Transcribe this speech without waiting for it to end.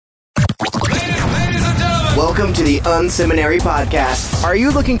Welcome to the Unseminary Podcast. Are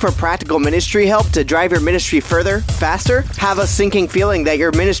you looking for practical ministry help to drive your ministry further, faster? Have a sinking feeling that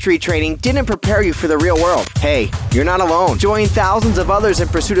your ministry training didn't prepare you for the real world? Hey, you're not alone. Join thousands of others in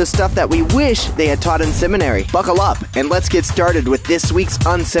pursuit of stuff that we wish they had taught in seminary. Buckle up and let's get started with this week's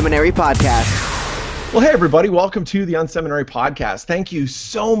Unseminary Podcast. Well, hey, everybody. Welcome to the Unseminary Podcast. Thank you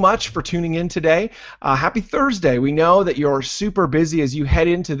so much for tuning in today. Happy Thursday. We know that you're super busy as you head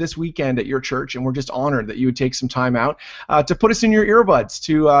into this weekend at your church, and we're just honored that you would take some time out to put us in your earbuds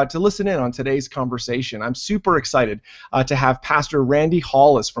to listen in on today's conversation. I'm super excited to have Pastor Randy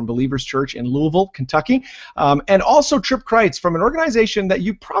Hollis from Believers Church in Louisville, Kentucky, and also Trip Kreitz from an organization that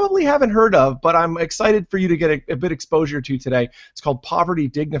you probably haven't heard of, but I'm excited for you to get a bit exposure to today. It's called Poverty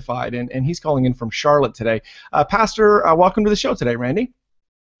Dignified, and he's calling in from Charlotte today. Pastor, welcome to the show today, Randy.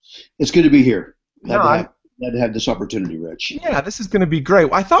 It's good to be here. Glad to have this opportunity, Rich. Yeah, this is going to be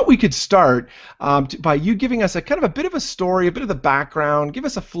great. I thought we could start by you giving us a kind of a bit of a story, a bit of the background. Give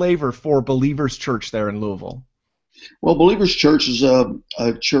us a flavor for Believers Church there in Louisville. Well, Believers Church is a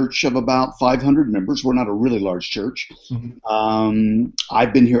church of about 500 members. We're not a really large church. Mm-hmm.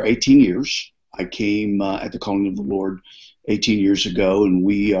 I've been here 18 years. I came at the calling of the Lord 18 years ago, and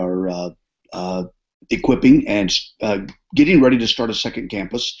we are equipping and getting ready to start a second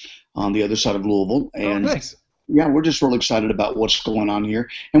campus on the other side of Louisville. And nice. Yeah, we're just really excited about what's going on here.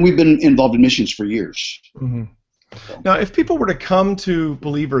 And we've been involved in missions for years. Mm-hmm. So. Now, if people were to come to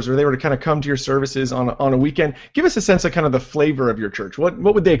Believers, or they were to kind of come to your services on a weekend, give us a sense of kind of the flavor of your church. What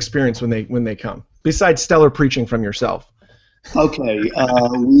would they experience when they come, besides stellar preaching from yourself? Okay,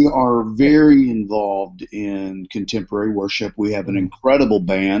 we are very involved in contemporary worship. We have an incredible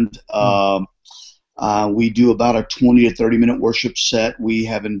band. We do about a 20 to 30 minute worship set. We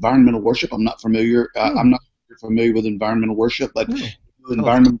have environmental worship. I'm not familiar with environmental worship, but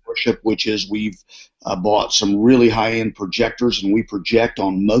environmental worship, which is we've bought some really high-end projectors, and we project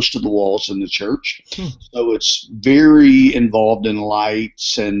on most of the walls in the church. So it's very involved in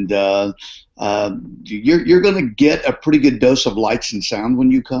lights, and you're going to get a pretty good dose of lights and sound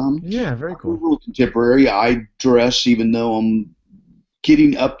when you come. Yeah, very cool. We're real contemporary. I dress, even though I'm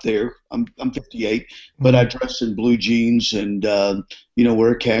getting up there. I'm 58, but I dress in blue jeans and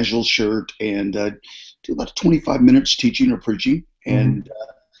wear a casual shirt and do about 25 minutes teaching or preaching, and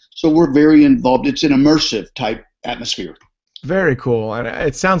so we're very involved. It's an immersive type atmosphere. Very cool. And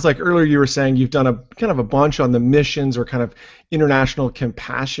it sounds like earlier you were saying you've done a kind of a bunch on the missions or kind of international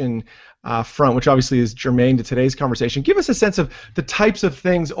compassion front, which obviously is germane to today's conversation. Give us a sense of the types of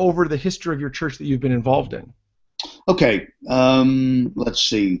things over the history of your church that you've been involved in. Okay, let's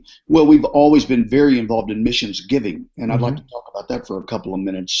see. Well, we've always been very involved in missions giving, and I'd like to talk about that for a couple of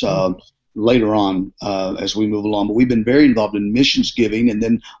minutes later on as we move along. But we've been very involved in missions giving, and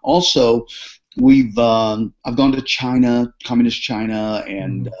then also I've gone to China, communist China,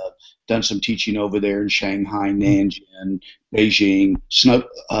 and done some teaching over there in Shanghai, Nanjing, Beijing,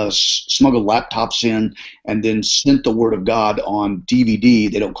 smuggled laptops in, and then sent the Word of God on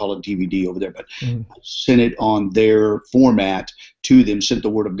DVD. They don't call it DVD over there, but sent it on their format to them, sent the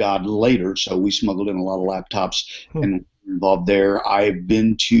Word of God later. So we smuggled in a lot of laptops and were involved there. I've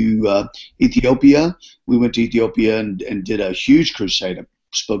been to Ethiopia. We went to Ethiopia and did a huge crusade.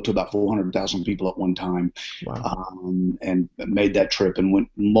 Spoke to about 400,000 people at one time. Wow. And made that trip and went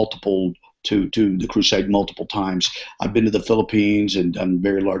to the crusade multiple times. I've been to the Philippines and done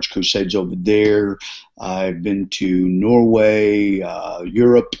very large crusades over there. I've been to Norway,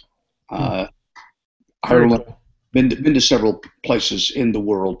 Europe, Ireland. Cool. Been to several places in the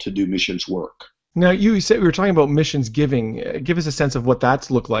world to do missions work. Now, you said we were talking about missions giving. Give us a sense of what that's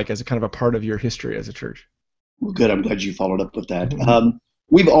looked like as a kind of a part of your history as a church. Well, good. I'm glad you followed up with that.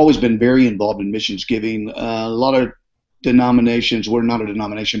 We've always been very involved in missions giving. A lot of denominations, we're not a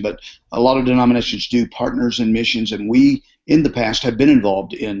denomination, but a lot of denominations do partners in missions, and we, in the past, have been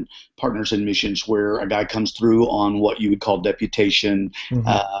involved in partners in missions where a guy comes through on what you would call deputation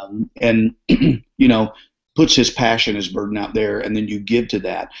and, puts his passion, his burden out there, and then you give to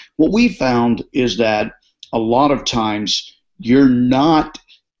that. What we found is that a lot of times you're not,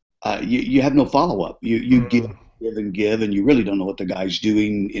 you have no follow-up. You give and give, and you really don't know what the guy's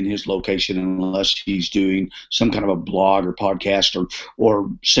doing in his location unless he's doing some kind of a blog or podcast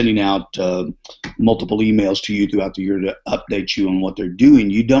or sending out multiple emails to you throughout the year to update you on what they're doing.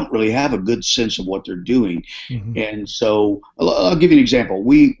 You don't really have a good sense of what they're doing. And so I'll give you an example.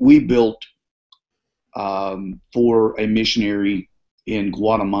 We built for a missionary in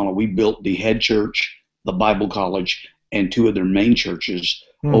Guatemala, we built the head church, the Bible college, and two of their main churches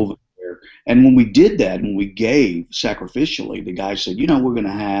over there. there. And when we did that, when we gave sacrificially, the guy said, we're going to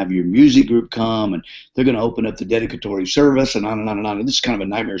have your music group come, and they're going to open up the dedicatory service, and on and on and on. And this is kind of a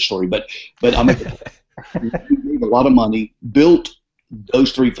nightmare story, but I'm we gave a lot of money, built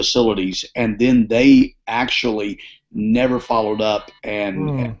those 3 facilities, and then they actually never followed up and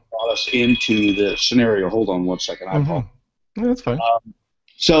brought us into the scenario. Hold on one second. I apologize. No, that's fine.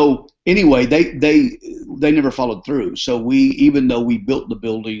 So anyway, they never followed through. So even though we built the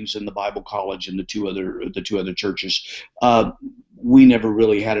buildings and the Bible College and the two other churches, we never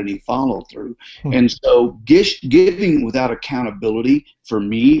really had any follow through. And so giving without accountability for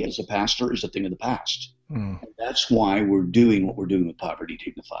me as a pastor is a thing of the past. And that's why we're doing what we're doing with Poverty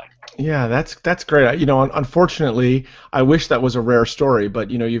Dignified. Yeah, that's great. Unfortunately, I wish that was a rare story, but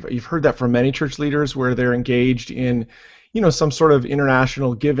you've heard that from many church leaders where they're engaged in some sort of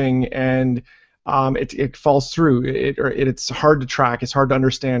international giving, and it falls through. It's hard to track. It's hard to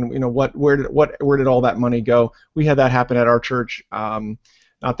understand. Where did all that money go? We had that happen at our church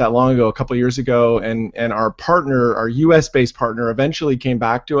not that long ago, a couple of years ago, and our partner, our U.S.-based partner, eventually came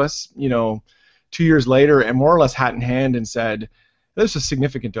back to us, 2 years later, and more or less hat in hand, and said, "There's a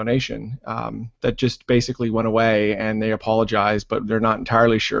significant donation that just basically went away," and they apologized, but they're not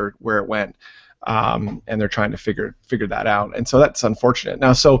entirely sure where it went. And they're trying to figure that out, and so that's unfortunate.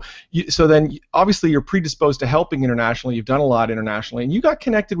 Now, so then obviously you're predisposed to helping internationally. You've done a lot internationally, and you got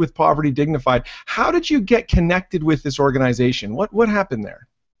connected with Poverty Dignified. How did you get connected with this organization? What happened there?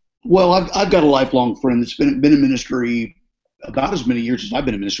 Well, I've got a lifelong friend that's been in ministry about as many years as I've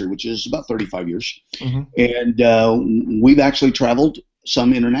been in ministry, which is about 35 years, and we've actually traveled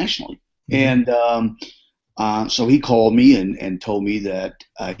some internationally, and so he called me and told me that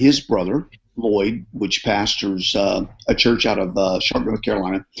his brother Lloyd, which pastors a church out of Charlotte, North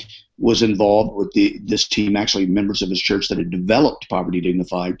Carolina, was involved with this team, actually members of his church that had developed Poverty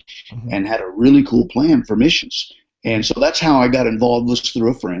Dignified and had a really cool plan for missions. And so that's how I got involved, was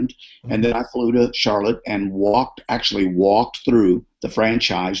through a friend. And then I flew to Charlotte and walked through the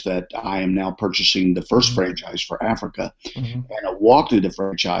franchise that I am now purchasing, the first franchise for Africa. And I walked through the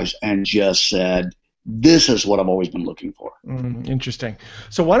franchise and just said, this is what I've always been looking for. Interesting.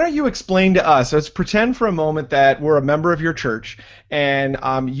 So why don't you explain to us, let's pretend for a moment that we're a member of your church, and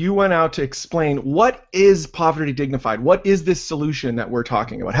you went out to explain, what is Poverty Dignified? What is this solution that we're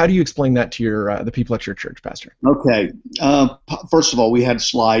talking about? How do you explain that to the people at your church, Pastor? Okay. First of all, we had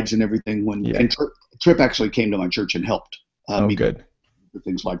slides and everything and Trip actually came to my church and helped me good. with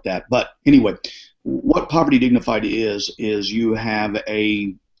things like that. But anyway, what Poverty Dignified is you have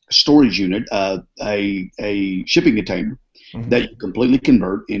a storage unit, a shipping container that you completely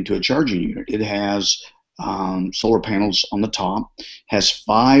convert into a charging unit. It has solar panels on the top, has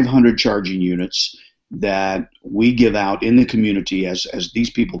 500 charging units that we give out in the community as these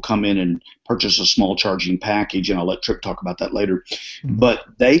people come in and purchase a small charging package, and I'll let Tripp talk about that later. But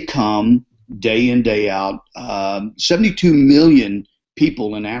they come day in, day out. 72 million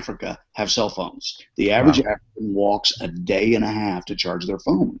people in Africa have cell phones. The average African walks a day and a half to charge their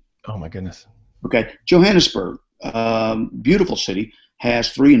phone. Oh my goodness. Okay. Johannesburg, beautiful city,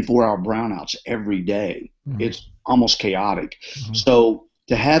 has 3 and 4 hour brownouts every day. It's almost chaotic. So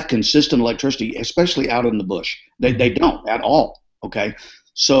to have consistent electricity, especially out in the bush, they don't at all. Okay.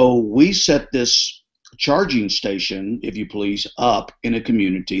 So we set this charging station, if you please, up in a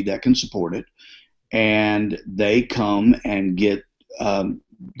community that can support it, and they come and get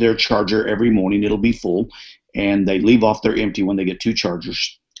their charger every morning. It'll be full, and they leave off their empty one. They get 2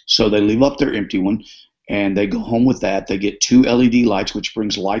 chargers. So they leave up their empty one, and they go home with that. They get 2 LED lights, which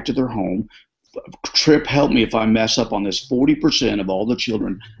brings light to their home. Tripp, help me if I mess up on this. 40% of all the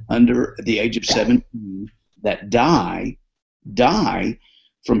children under the age of 17 that die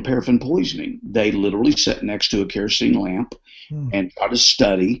from paraffin poisoning. They literally sit next to a kerosene lamp and try to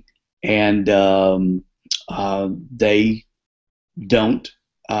study, and they don't.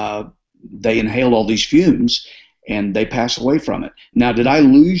 They inhale all these fumes, and they pass away from it. Now, did I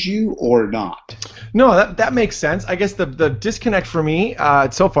lose you or not? No, that makes sense. I guess the disconnect for me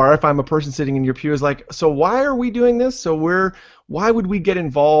so far, if I'm a person sitting in your pew, is like, so why are we doing this? So why would we get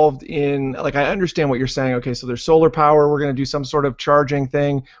involved in, like, I understand what you're saying. Okay, so there's solar power. We're going to do some sort of charging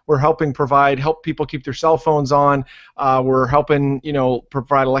thing. We're help people keep their cell phones on. We're helping,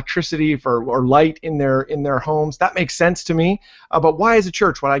 provide electricity or light in their homes. That makes sense to me. But why, as a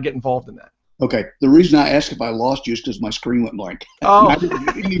church, would I get involved in that? Okay. The reason I asked if I lost you is because my screen went blank. Oh,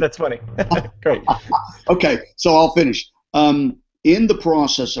 that's funny. Great. Okay, so I'll finish. In the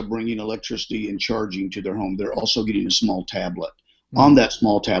process of bringing electricity and charging to their home, they're also getting a small tablet. On that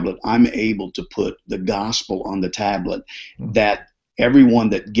small tablet, I'm able to put the gospel on the tablet that everyone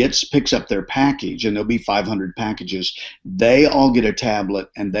that picks up their package, and there'll be 500 packages, they all get a tablet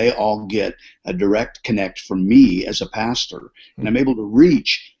and they all get a direct connect from me as a pastor. And I'm able to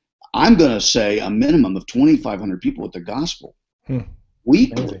reach, I'm going to say, a minimum of 2,500 people with the gospel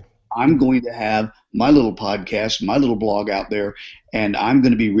weekly. Amazing. I'm going to have my little podcast, my little blog out there, and I'm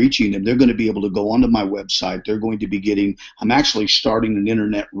going to be reaching them. They're going to be able to go onto my website. They're going to be getting, I'm actually starting an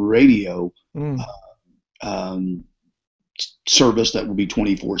internet radio service that will be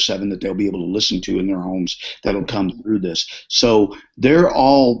 24/7 that they'll be able to listen to in their homes that'll come through this. So they're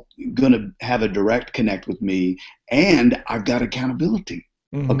all going to have a direct connect with me, and I've got accountability.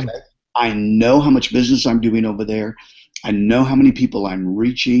 Okay. I know how much business I'm doing over there. I know how many people I'm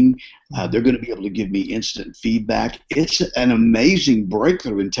reaching. They're going to be able to give me instant feedback. It's an amazing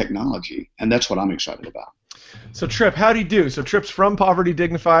breakthrough in technology, and that's what I'm excited about. So Tripp, how do you do? So Tripp's from Poverty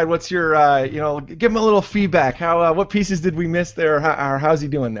Dignified. What's your, give him a little feedback. How, what pieces did we miss there? How's he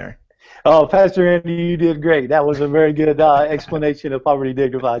doing there? Oh, Pastor Andy, you did great. That was a very good explanation of Poverty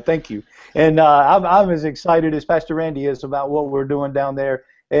Dignified. Thank you. And I'm as excited as Pastor Randy is about what we're doing down there.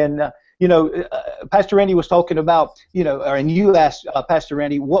 And Pastor Randy was talking about, and you asked Pastor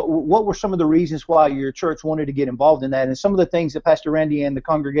Randy, what were some of the reasons why your church wanted to get involved in that? And some of the things that Pastor Randy and the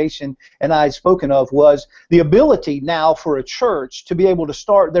congregation and I had spoken of was the ability now for a church to be able to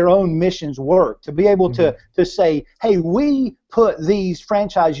start their own missions work, to be able to say, hey, we put these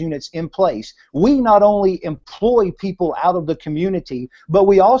franchise units in place. We not only employ people out of the community, but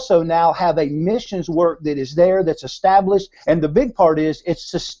we also now have a missions work that is there, that's established, and the big part is it's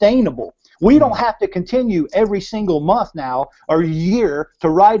sustainable. We don't have to continue every single month now or year to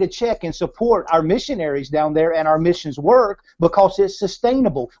write a check and support our missionaries down there and our missions work because it's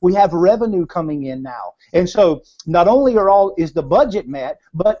sustainable. We have revenue coming in now. And so not only is the budget met,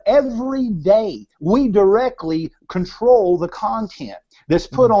 but every day we directly control the content that's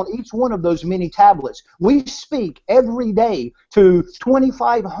put on each one of those mini tablets. We speak every day to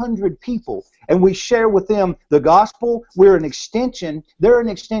 2,500 people, and we share with them the gospel. They're an extension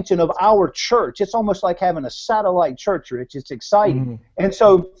of our church. It's almost like having a satellite church, Rich. It's exciting. And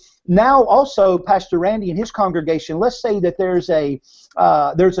so now also Pastor Randy and his congregation, let's say that there's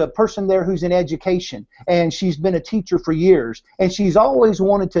a person there who's in education, and she's been a teacher for years, and she's always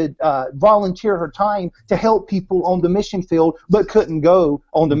wanted to volunteer her time to help people on the mission field, but couldn't go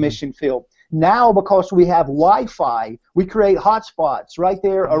on the mission field. Now, because we have Wi-Fi, we create hotspots right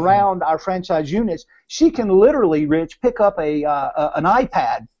there around our franchise units. She can literally, Rich, pick up an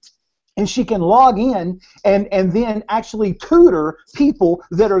iPad, and she can log in and then actually tutor people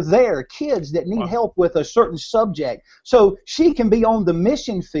that are there, kids that need help with a certain subject. So she can be on the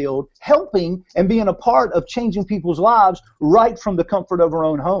mission field helping and being a part of changing people's lives right from the comfort of her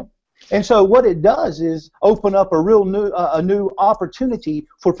own home. And so what it does is open up a new opportunity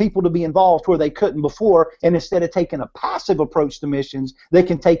for people to be involved where they couldn't before, and instead of taking a passive approach to missions, they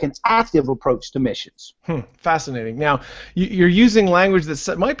can take an active approach to missions. Fascinating. Now, you're using language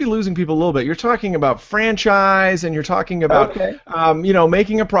that might be losing people a little bit. You're talking about franchise, and you're talking about,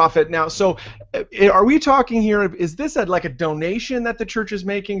 making a profit. Now, so are we talking here, is this like a donation that the church is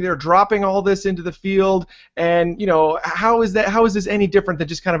making? They're dropping all this into the field, and, how is this any different than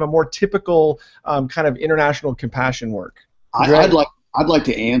just kind of a more typical kind of international compassion work? I'd like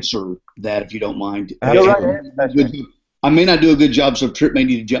to answer that if you don't mind. Go right ahead. I may not do a good job, so Tripp may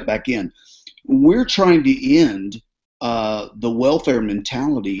need to jump back in. We're trying to end the welfare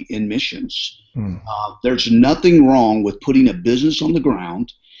mentality in missions. There's nothing wrong with putting a business on the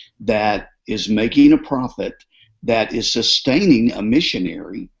ground that is making a profit, that is sustaining a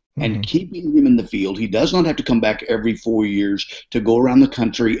missionary and keeping him in the field. He does not have to come back every 4 years to go around the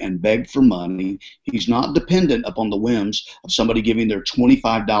country and beg for money. He's not dependent upon the whims of somebody giving their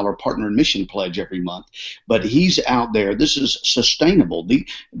 $25 partner in mission pledge every month. But he's out there. This is sustainable.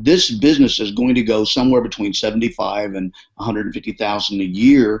 This business is going to go somewhere between $75,000 and $150,000 a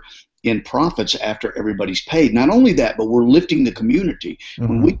year in profits after everybody's paid. Not only that, but we're lifting the community.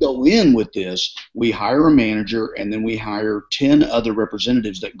 When we go in with this, we hire a manager, and then we hire 10 other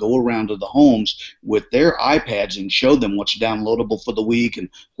representatives that go around to the homes with their iPads and show them what's downloadable for the week and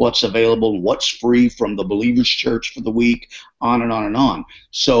what's available and what's free from the Believers Church for the week, on and on and on.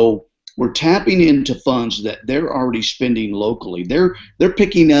 So we're tapping into funds that they're already spending locally. They're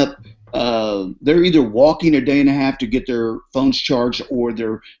picking up they're either walking a day and a half to get their phones charged, or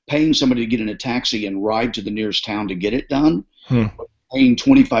they're paying somebody to get in a taxi and ride to the nearest town to get it done. Paying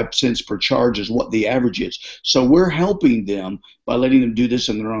 25 cents per charge is what the average is. So we're helping them by letting them do this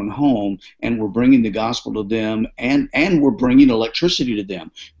in their own home, and we're bringing the gospel to them, and we're bringing electricity to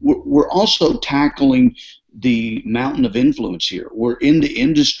them. We're also tackling the mountain of influence here. We're in the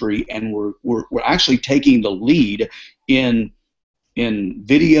industry, and we're actually taking the lead in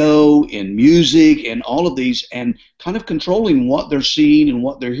video, in music, and all of these, and kind of controlling what they're seeing and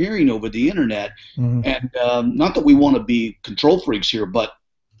what they're hearing over the internet. And not that we want to be control freaks here, but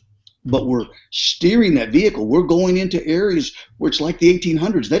we're steering that vehicle. We're going into areas where it's like the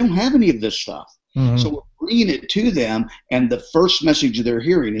 1800s. They don't have any of this stuff. So we're bringing it to them, and the first message they're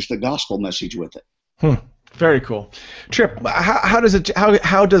hearing is the gospel message with it. Very cool. Trip, how does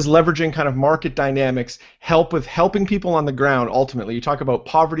leveraging kind of market dynamics help with helping people on the ground ultimately? You talk about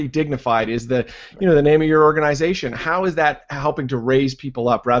Poverty Dignified is the name of your organization. How is that helping to raise people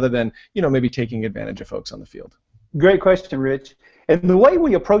up rather than maybe taking advantage of folks on the field? Great question, Rich. And the way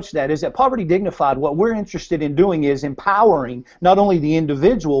we approach that is at Poverty Dignified, what we're interested in doing is empowering not only the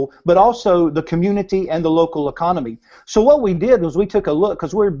individual, but also the community and the local economy. So what we did was we took a look,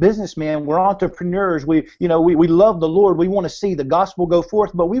 because we're businessmen, we're entrepreneurs, we love the Lord, we want to see the gospel go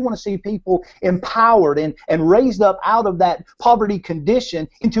forth, but we want to see people empowered and raised up out of that poverty condition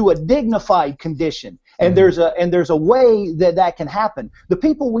into a dignified condition. And there's a way that can happen. The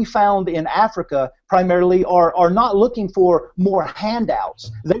people we found in Africa primarily are not looking for more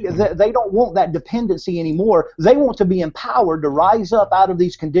handouts. They don't want that dependency anymore. They want to be empowered to rise up out of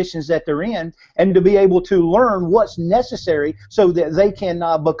these conditions that they're in and to be able to learn what's necessary so that they can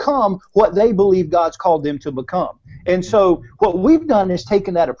become what they believe God's called them to become. And so what we've done is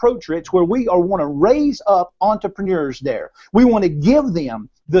taken that approach, Rich, where we want to raise up entrepreneurs there. We want to give them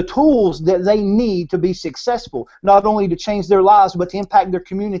the tools that they need to be successful, not only to change their lives, but to impact their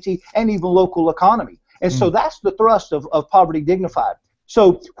community and even local economy. And so that's the thrust of Poverty Dignified.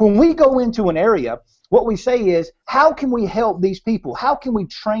 So when we go into an area, what we say is, how can we help these people? How can we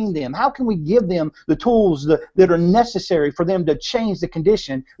train them? How can we give them the tools that are necessary for them to change the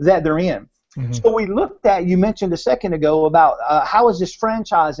condition that they're in? So we looked at, you mentioned a second ago about how is this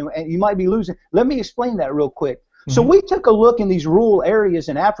franchise, and you might be losing. Let me explain that real quick. So we took a look in these rural areas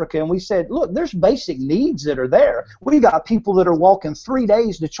in Africa, and we said, look, there's basic needs that are there. We got people that are walking 3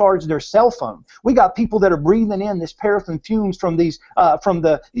 days to charge their cell phone. We got people that are breathing in this paraffin fumes from these,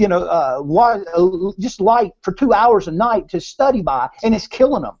 just light for 2 hours a night to study by, and it's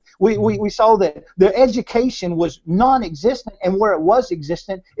killing them. We saw that their education was non-existent, and where it was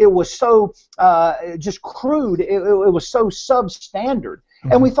existent, it was so just crude. It was so substandard.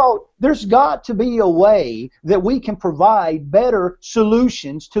 And we thought there's got to be a way that we can provide better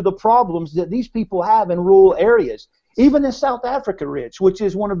solutions to the problems that these people have in rural areas. Even in South Africa, Rich, which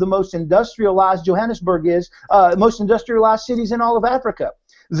is one of the most industrialized, Johannesburg is, most industrialized cities in all of Africa.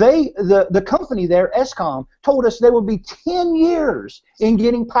 The company there, Eskom, told us there would be 10 years in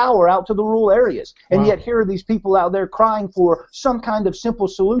getting power out to the rural areas. And yet here are these people out there crying for some kind of simple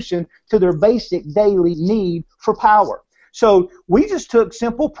solution to their basic daily need for power. So we just took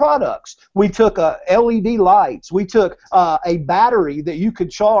simple products. We took LED lights. We took a battery that you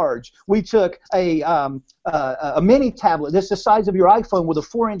could charge. We took a mini tablet that's the size of your iPhone with a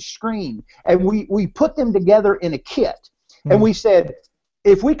 4-inch screen. And we put them together in a kit. And we said,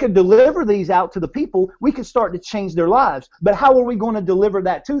 if we could deliver these out to the people, we could start to change their lives. But how are we going to deliver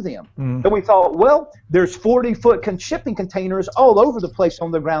that to them? And we thought, well, there's 40-foot shipping containers all over the place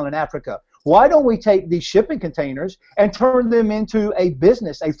on the ground in Africa. Why don't we take these shipping containers and turn them into a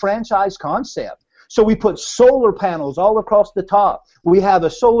business, a franchise concept? So we put solar panels all across the top. We have a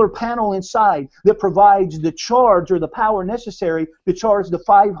solar panel inside that provides the charge or the power necessary to charge the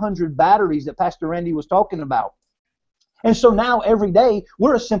 500 batteries that Pastor Randy was talking about. And so now every day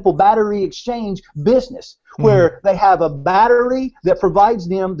we're a simple battery exchange business where they have a battery that provides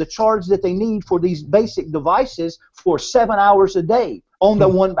them the charge that they need for these basic devices for 7 hours a day on the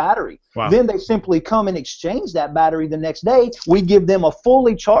one battery. Then they simply come and exchange that battery the next day. We give them a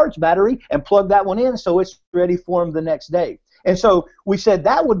fully charged battery and plug that one in so it's ready for them the next day. And so we said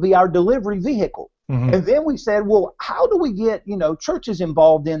that would be our delivery vehicle. And then we said, well, how do we get, churches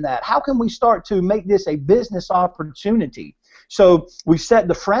involved in that? How can we start to make this a business opportunity? So we set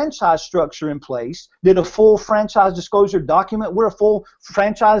the franchise structure in place, did a full franchise disclosure document. We're a full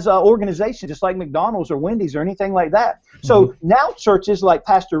franchise organization, just like McDonald's or Wendy's or anything like that. So now churches like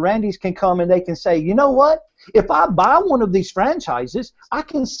Pastor Randy's can come and they can say, you know what? If I buy one of these franchises, I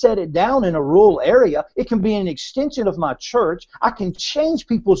can set it down in a rural area. It can be an extension of my church. I can change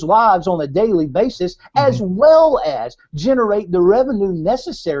people's lives on a daily basis as well as generate the revenue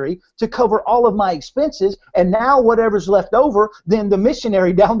necessary to cover all of my expenses. And now whatever's left over, then the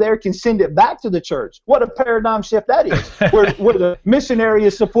missionary down there can send it back to the church. What a paradigm shift that is, where the missionary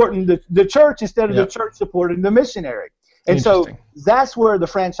is supporting the church instead of the church supporting the missionary. And so that's where the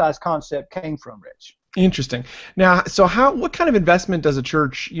franchise concept came from, Rich. Interesting. Now, so what kind of investment does a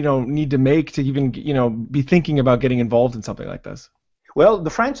church, need to make to even, be thinking about getting involved in something like this? Well, the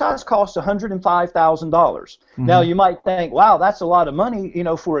franchise costs $105,000. Now, you might think, wow, that's a lot of money,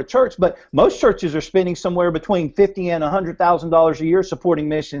 for a church, but most churches are spending somewhere between $50,000 and $100,000 a year supporting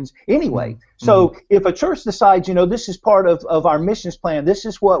missions anyway. So if a church decides, this is part of our missions plan, this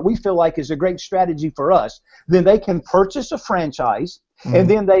is what we feel like is a great strategy for us, then they can purchase a franchise. And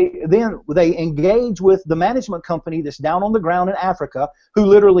then they engage with the management company that's down on the ground in Africa, who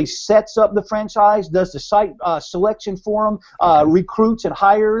literally sets up the franchise, does the site selection for them, recruits and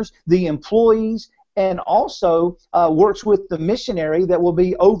hires the employees, and also works with the missionary that will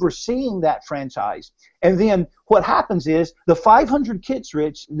be overseeing that franchise. And then what happens is the 500 kits,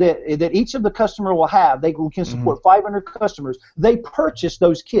 Rich, that each of the customer will have, they can support 500 customers, they purchase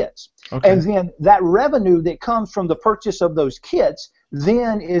those kits. Okay. And then that revenue that comes from the purchase of those kits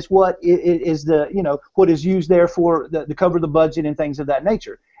then is what is what is used there for to cover the budget and things of that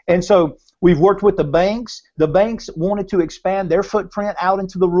nature. And so we've worked with the banks. The banks wanted to expand their footprint out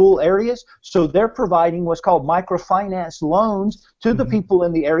into the rural areas, so they're providing what's called microfinance loans to the people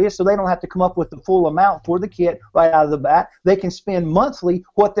in the area, so they don't have to come up with the full amount for the kit right out of the bat. They can spend monthly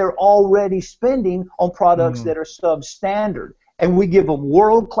what they're already spending on products that are substandard. And we give them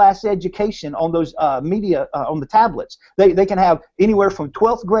world-class education on those media, on the tablets. They can have anywhere from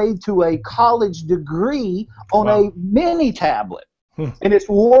 12th grade to a college degree on a mini tablet. And it's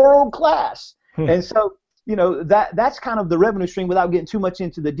world-class. And so, that's kind of the revenue stream without getting too much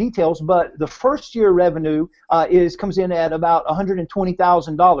into the details. But the first-year revenue comes in at about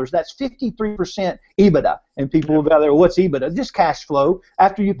 $120,000. That's 53% EBITDA. And people will be out there, what's EBITDA? Just cash flow.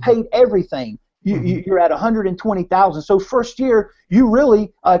 After you paid everything, you're at $120,000. So first year, you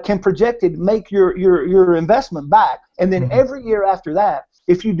really can projected make your investment back, and then every year after that,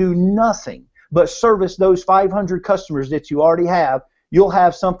 if you do nothing but service those 500 customers that you already have, you'll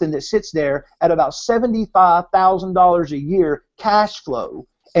have something that sits there at about $75,000 a year cash flow,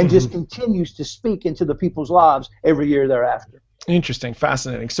 and just continues to speak into the people's lives every year thereafter. Interesting,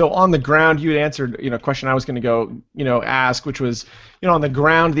 fascinating. So on the ground, you had answered, a question I was going to go, ask, which was, on the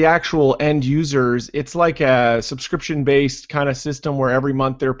ground, the actual end users, it's like a subscription-based kind of system where every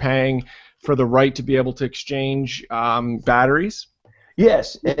month they're paying for the right to be able to exchange batteries.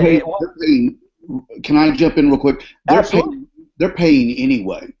 Yes. Can I jump in real quick? They're paying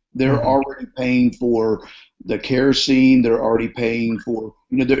anyway. They're already paying for the kerosene. They're already paying for,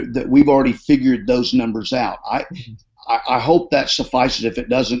 we've already figured those numbers out. I hope that suffices. If it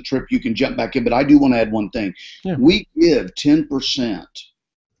doesn't, Trip, you can jump back in. But I do want to add one thing. Yeah. We give 10%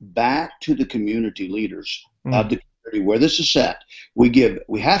 back to the community leaders of the community where this is set. We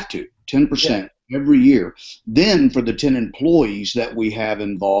have to, 10% every year. Then for the 10 employees that we have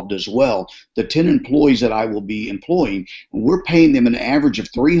involved as well, the 10 employees that I will be employing, we're paying them an average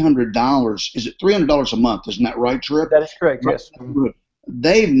of $300. Is it $300 a month? Isn't that right, Trip? That is correct, yes.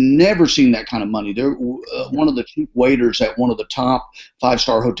 They've never seen that kind of money. They're one of the chief waiters at one of the top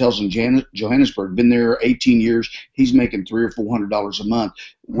 5-star hotels in Johannesburg. Been there 18 years. He's making $300 or $400 a month.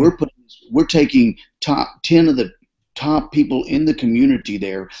 We're taking top 10 of the top people in the community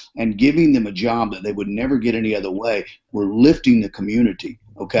there and giving them a job that they would never get any other way. We're lifting the community.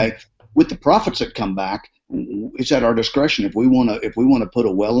 Okay, with the profits that come back, it's at our discretion. If we want to put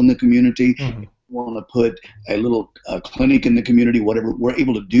a well in the community. Want to put a little clinic in the community, whatever, we're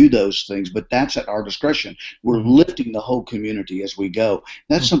able to do those things, but that's at our discretion. We're lifting the whole community as we go.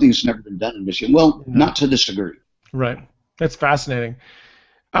 That's something that's never been done in Michigan. Well, not to this degree. Right. That's fascinating.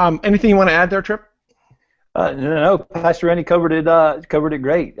 Anything you want to add there, Trip? No, Pastor Randy covered it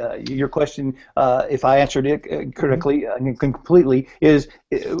great. Your question, if I answered it correctly and completely, is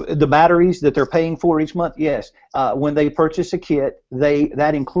the batteries that they're paying for each month. Yes, when they purchase a kit,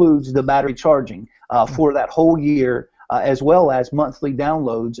 that includes the battery charging for that whole year, as well as monthly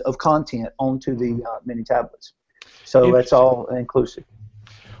downloads of content onto the mini tablets. So that's all inclusive.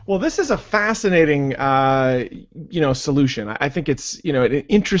 Well, this is a fascinating, solution. I think it's, an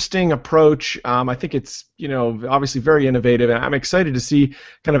interesting approach. I think it's, obviously very innovative, and I'm excited to see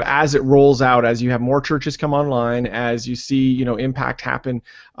kind of as it rolls out, as you have more churches come online, as you see, impact happen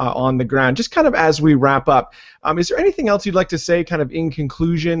on the ground. Just kind of as we wrap up, is there anything else you'd like to say, kind of in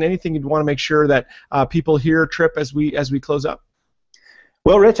conclusion? Anything you'd want to make sure that people hear, Trip, as we close up?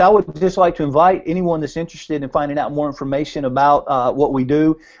 Well, Rich, I would just like to invite anyone that's interested in finding out more information about what we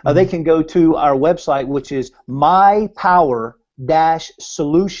do. They can go to our website, which is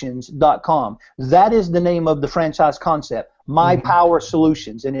mypower-solutions.com. That is the name of the franchise concept, MyPower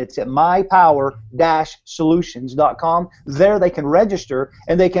Solutions, and it's at mypower-solutions.com. There they can register,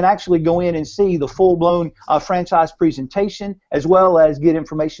 and they can actually go in and see the full-blown franchise presentation, as well as get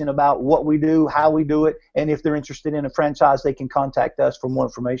information about what we do, how we do it, and if they're interested in a franchise, they can contact us for more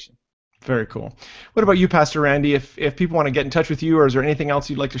information. Very cool. What about you, Pastor Randy? If people want to get in touch with you, or is there anything else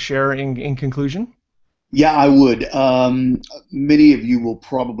you'd like to share in conclusion? Yeah, I would. Many of you will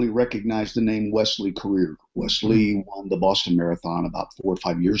probably recognize the name Wesley Career. Wesley won the Boston Marathon about 4 or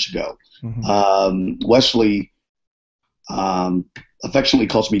 5 years ago. Wesley affectionately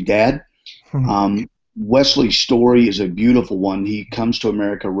calls me Dad. Wesley's story is a beautiful one. He comes to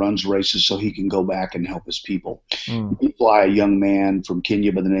America, runs races so he can go back and help his people. We fly a young man from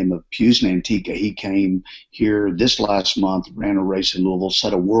Kenya by the name of Pius Nantika. He came here this last month, ran a race in Louisville,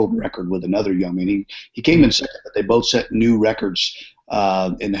 set a world record with another young man. He came in second, but they both set new records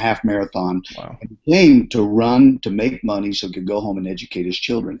in the half marathon. Wow. And he came to run, to make money so he could go home and educate his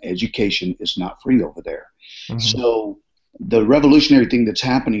children. Education is not free over there. So the revolutionary thing that's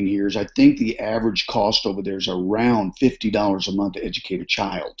happening here is I think the average cost over there is around $50 a month to educate a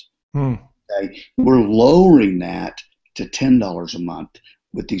child. Okay? We're lowering that to $10 a month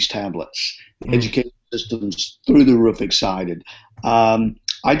with these tablets. Education systems through the roof excited.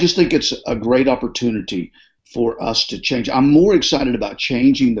 I just think it's a great opportunity for us to change. I'm more excited about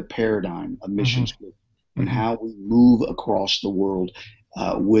changing the paradigm of missions and how we move across the world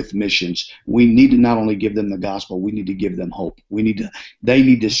with missions. We need to not only give them the gospel, we need to give them hope. They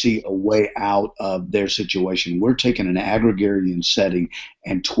need to see a way out of their situation. We're taking an agrarian setting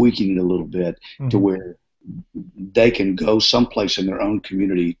and tweaking it a little bit to where they can go someplace in their own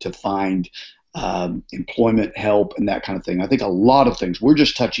community to find employment, help, and that kind of thing. I think a lot of things. We're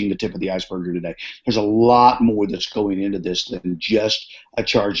just touching the tip of the iceberg here today. There's a lot more that's going into this than just a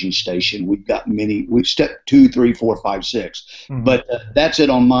charging station. We've got we've step 2, 3, 4, 5, 6. But that's it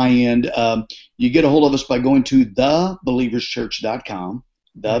on my end. You get a hold of us by going to thebelieverschurch.com,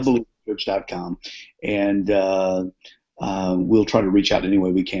 thebelieverschurch.com, and we'll try to reach out any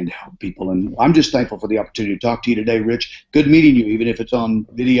way we can to help people. And I'm just thankful for the opportunity to talk to you today, Rich. Good meeting you, even if it's on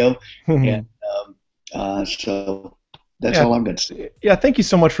video. And so that's all I'm going to say. Yeah, thank you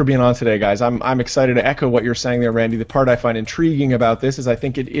so much for being on today, guys. I'm excited to echo what you're saying there, Randy. The part I find intriguing about this is I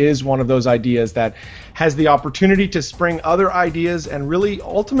think it is one of those ideas that has the opportunity to spring other ideas and really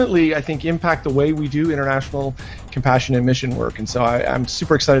ultimately, I think, impact the way we do international compassion and mission work. And so I'm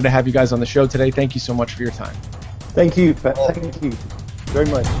super excited to have you guys on the show today. Thank you so much for your time. Thank you. Thank you very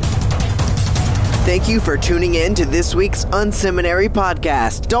much. Thank you for tuning in to this week's Unseminary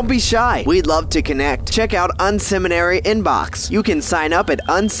podcast. Don't be shy. We'd love to connect. Check out Unseminary Inbox. You can sign up at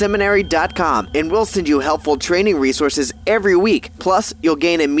unseminary.com, and we'll send you helpful training resources every week. Plus, you'll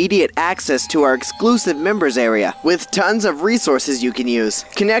gain immediate access to our exclusive members area with tons of resources you can use.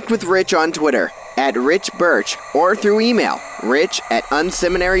 Connect with Rich on Twitter at Rich Birch or through email,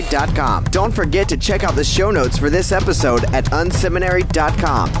 rich@unseminary.com. Don't forget to check out the show notes for this episode at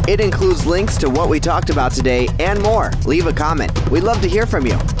unseminary.com. It includes links to what we talked about today and more. Leave a comment. We'd love to hear from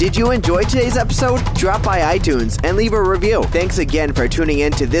you. Did you enjoy today's episode? Drop by iTunes and leave a review. Thanks again for tuning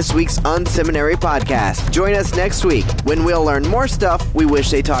in to this week's Unseminary podcast. Join us next week when we'll learn more stuff we wish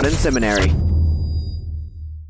they taught in seminary.